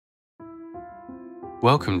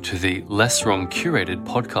Welcome to the Less Wrong Curated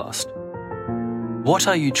podcast. What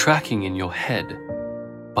Are You Tracking in Your Head?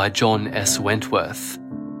 By John S. Wentworth.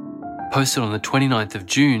 Posted on the 29th of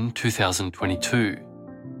June 2022.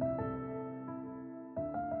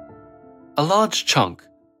 A large chunk,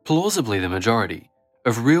 plausibly the majority,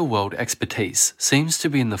 of real-world expertise seems to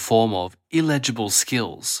be in the form of illegible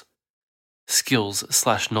skills.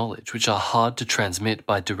 Skills/knowledge which are hard to transmit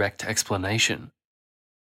by direct explanation.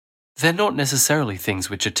 They're not necessarily things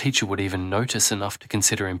which a teacher would even notice enough to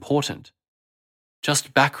consider important.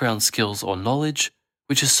 Just background skills or knowledge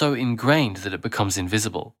which is so ingrained that it becomes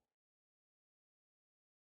invisible.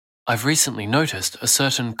 I've recently noticed a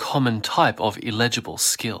certain common type of illegible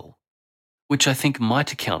skill, which I think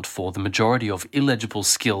might account for the majority of illegible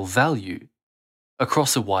skill value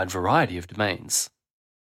across a wide variety of domains.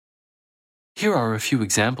 Here are a few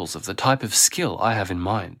examples of the type of skill I have in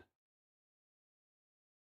mind.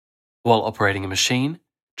 While operating a machine,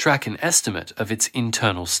 track an estimate of its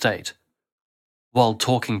internal state. While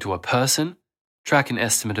talking to a person, track an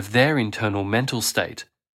estimate of their internal mental state,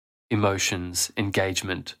 emotions,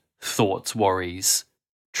 engagement, thoughts, worries,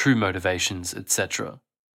 true motivations, etc.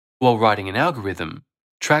 While writing an algorithm,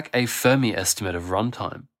 track a Fermi estimate of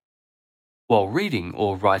runtime. While reading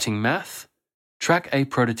or writing math, track a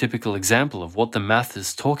prototypical example of what the math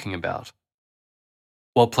is talking about.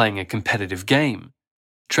 While playing a competitive game,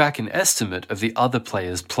 track an estimate of the other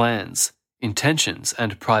player's plans, intentions,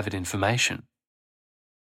 and private information.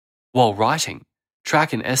 While writing,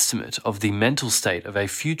 track an estimate of the mental state of a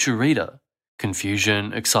future reader,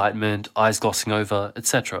 confusion, excitement, eyes glossing over,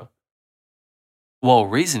 etc. While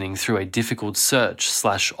reasoning through a difficult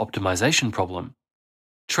search/optimization problem,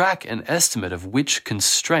 track an estimate of which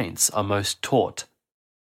constraints are most taught.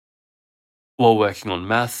 While working on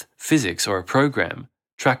math, physics, or a program,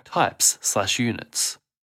 track types/units.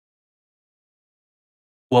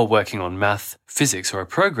 While working on math, physics, or a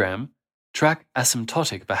program, track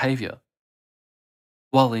asymptotic behavior.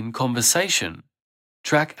 While in conversation,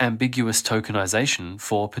 track ambiguous tokenization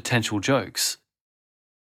for potential jokes.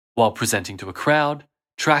 While presenting to a crowd,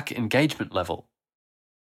 track engagement level.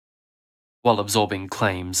 While absorbing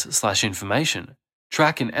claims/information,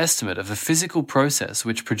 track an estimate of the physical process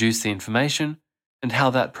which produced the information and how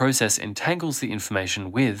that process entangles the information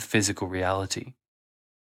with physical reality.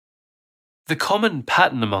 The common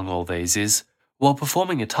pattern among all these is, while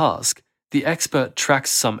performing a task, the expert tracks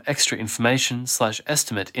some extra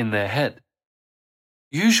information/estimate in their head.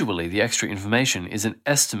 Usually the extra information is an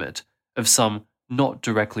estimate of some not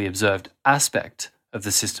directly observed aspect of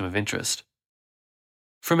the system of interest.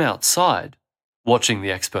 From outside, watching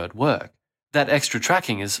the expert work, that extra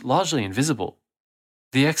tracking is largely invisible.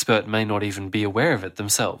 The expert may not even be aware of it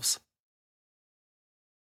themselves.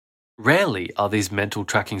 Rarely are these mental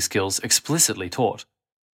tracking skills explicitly taught,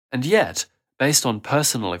 and yet, based on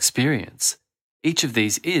personal experience, each of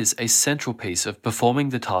these is a central piece of performing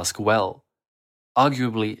the task well,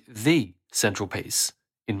 arguably the central piece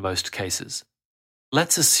in most cases.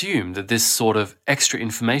 Let's assume that this sort of extra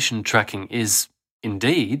information tracking is,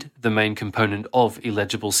 indeed, the main component of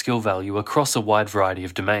illegible skill value across a wide variety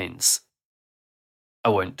of domains. I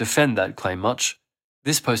won't defend that claim much.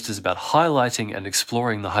 This post is about highlighting and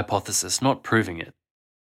exploring the hypothesis, not proving it.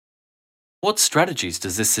 What strategies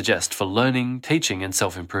does this suggest for learning, teaching, and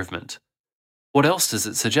self-improvement? What else does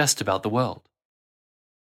it suggest about the world?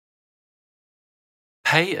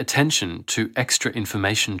 Pay attention to extra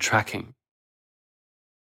information tracking.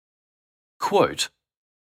 Quote,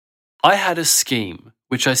 I had a scheme,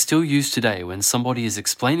 which I still use today when somebody is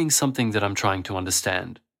explaining something that I'm trying to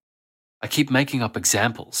understand. I keep making up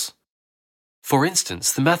examples. For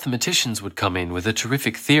instance, the mathematicians would come in with a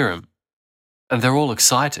terrific theorem, and they're all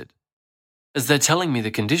excited. As they're telling me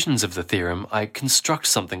the conditions of the theorem, I construct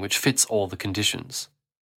something which fits all the conditions.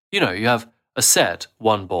 You have a set,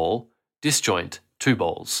 1 ball, disjoint, 2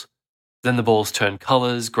 balls. Then the balls turn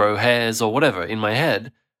colours, grow hairs, or whatever in my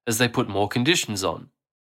head as they put more conditions on.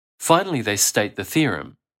 Finally, they state the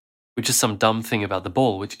theorem, which is some dumb thing about the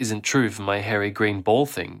ball which isn't true for my hairy green ball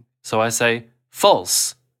thing. So I say,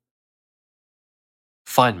 false.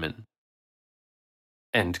 Feynman.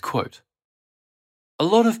 End quote. A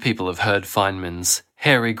lot of people have heard Feynman's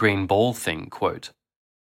hairy green ball thing quote.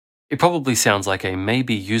 It probably sounds like a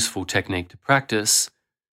maybe useful technique to practice,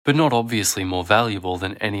 but not obviously more valuable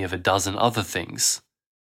than any of a dozen other things.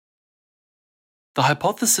 The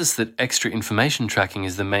hypothesis that extra information tracking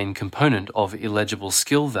is the main component of illegible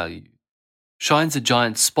skill value shines a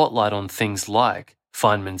giant spotlight on things like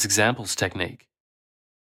Feynman's examples technique.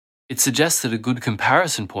 It suggests that a good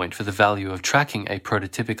comparison point for the value of tracking a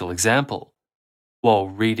prototypical example while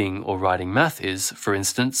reading or writing math is, for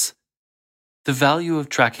instance, the value of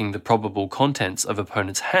tracking the probable contents of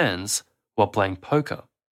opponents' hands while playing poker.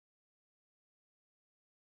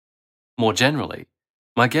 More generally,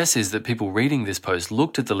 my guess is that people reading this post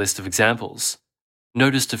looked at the list of examples,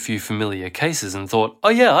 noticed a few familiar cases and thought, oh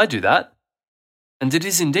yeah, I do that. And it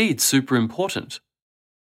is indeed super important.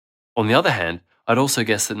 On the other hand, I'd also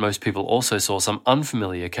guess that most people also saw some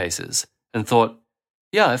unfamiliar cases and thought,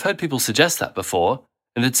 yeah, I've heard people suggest that before,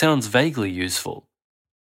 and it sounds vaguely useful.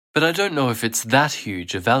 But I don't know if it's that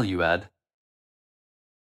huge a value add.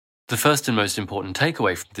 The first and most important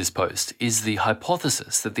takeaway from this post is the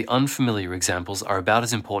hypothesis that the unfamiliar examples are about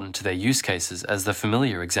as important to their use cases as the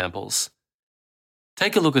familiar examples.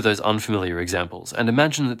 Take a look at those unfamiliar examples and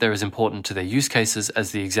imagine that they're as important to their use cases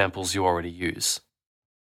as the examples you already use.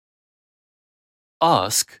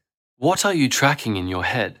 Ask, what are you tracking in your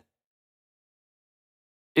head?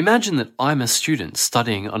 Imagine that I'm a student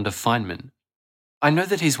studying under Feynman. I know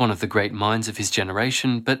that he's one of the great minds of his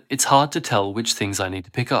generation, but it's hard to tell which things I need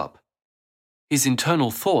to pick up. His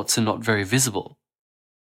internal thoughts are not very visible.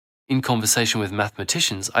 In conversation with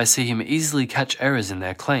mathematicians, I see him easily catch errors in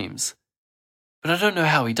their claims. But I don't know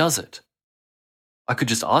how he does it. I could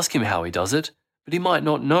just ask him how he does it, but he might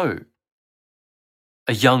not know.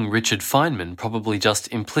 A young Richard Feynman probably just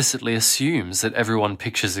implicitly assumes that everyone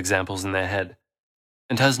pictures examples in their head,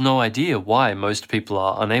 and has no idea why most people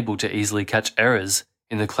are unable to easily catch errors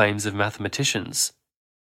in the claims of mathematicians.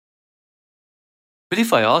 But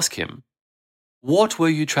if I ask him, what were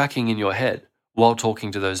you tracking in your head while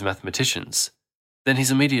talking to those mathematicians? Then he's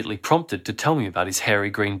immediately prompted to tell me about his hairy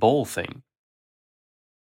green ball thing.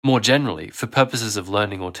 More generally, for purposes of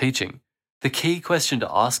learning or teaching, the key question to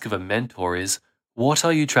ask of a mentor is, what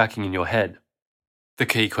are you tracking in your head? The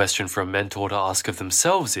key question for a mentor to ask of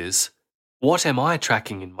themselves is, what am I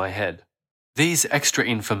tracking in my head? These extra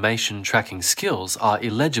information tracking skills are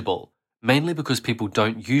illegible, mainly because people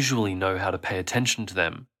don't usually know how to pay attention to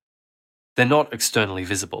them. They're not externally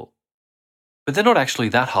visible. But they're not actually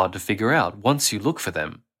that hard to figure out once you look for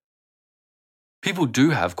them. People do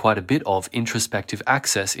have quite a bit of introspective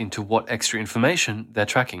access into what extra information they're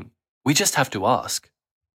tracking. We just have to ask.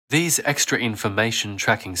 These extra information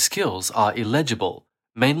tracking skills are illegible,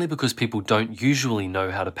 mainly because people don't usually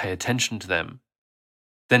know how to pay attention to them.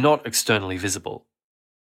 They're not externally visible.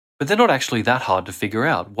 But they're not actually that hard to figure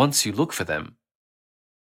out once you look for them.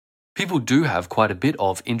 People do have quite a bit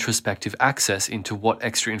of introspective access into what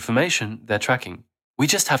extra information they're tracking. We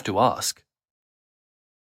just have to ask.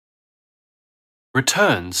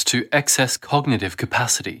 Returns to excess cognitive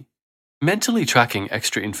capacity. Mentally tracking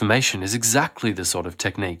extra information is exactly the sort of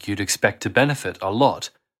technique you'd expect to benefit a lot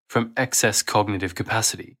from excess cognitive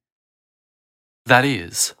capacity. That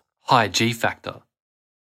is, high G factor.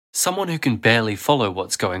 Someone who can barely follow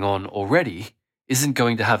what's going on already isn't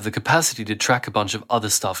going to have the capacity to track a bunch of other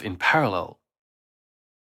stuff in parallel.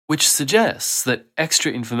 Which suggests that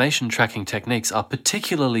extra information tracking techniques are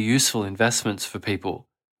particularly useful investments for people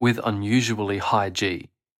with unusually high G.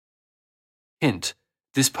 Hint,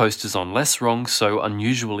 this post is on Less Wrong, so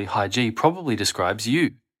unusually high G probably describes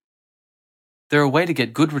you. They're a way to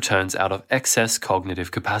get good returns out of excess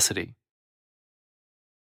cognitive capacity.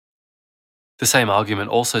 The same argument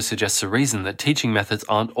also suggests a reason that teaching methods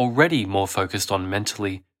aren't already more focused on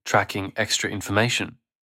mentally tracking extra information.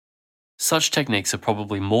 Such techniques are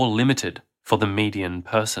probably more limited for the median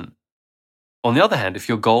person. On the other hand, if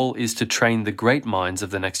your goal is to train the great minds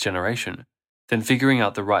of the next generation, then figuring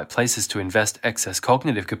out the right places to invest excess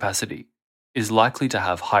cognitive capacity is likely to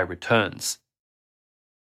have high returns.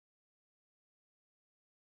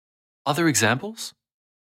 Other examples?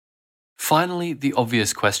 Finally, the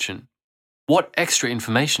obvious question. What extra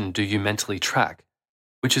information do you mentally track,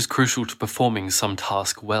 which is crucial to performing some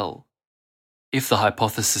task well? If the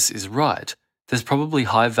hypothesis is right, there's probably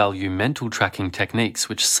high-value mental tracking techniques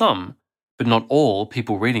which some, but not all,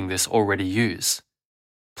 people reading this already use.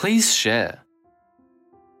 Please share.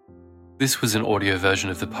 This was an audio version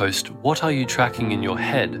of the post What Are You Tracking in Your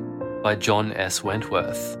Head by John S.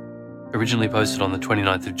 Wentworth. Originally posted on the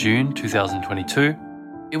 29th of June 2022,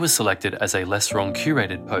 it was selected as a Less Wrong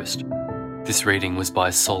curated post. This reading was by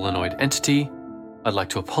Solenoid Entity. I'd like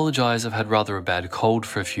to apologise, I've had rather a bad cold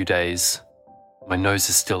for a few days. My nose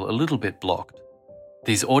is still a little bit blocked.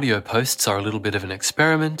 These audio posts are a little bit of an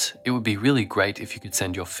experiment. It would be really great if you could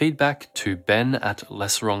send your feedback to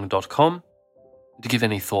ben@lesswrong.com to give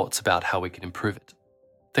any thoughts about how we can improve it.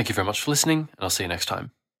 Thank you very much for listening, and I'll see you next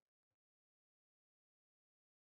time.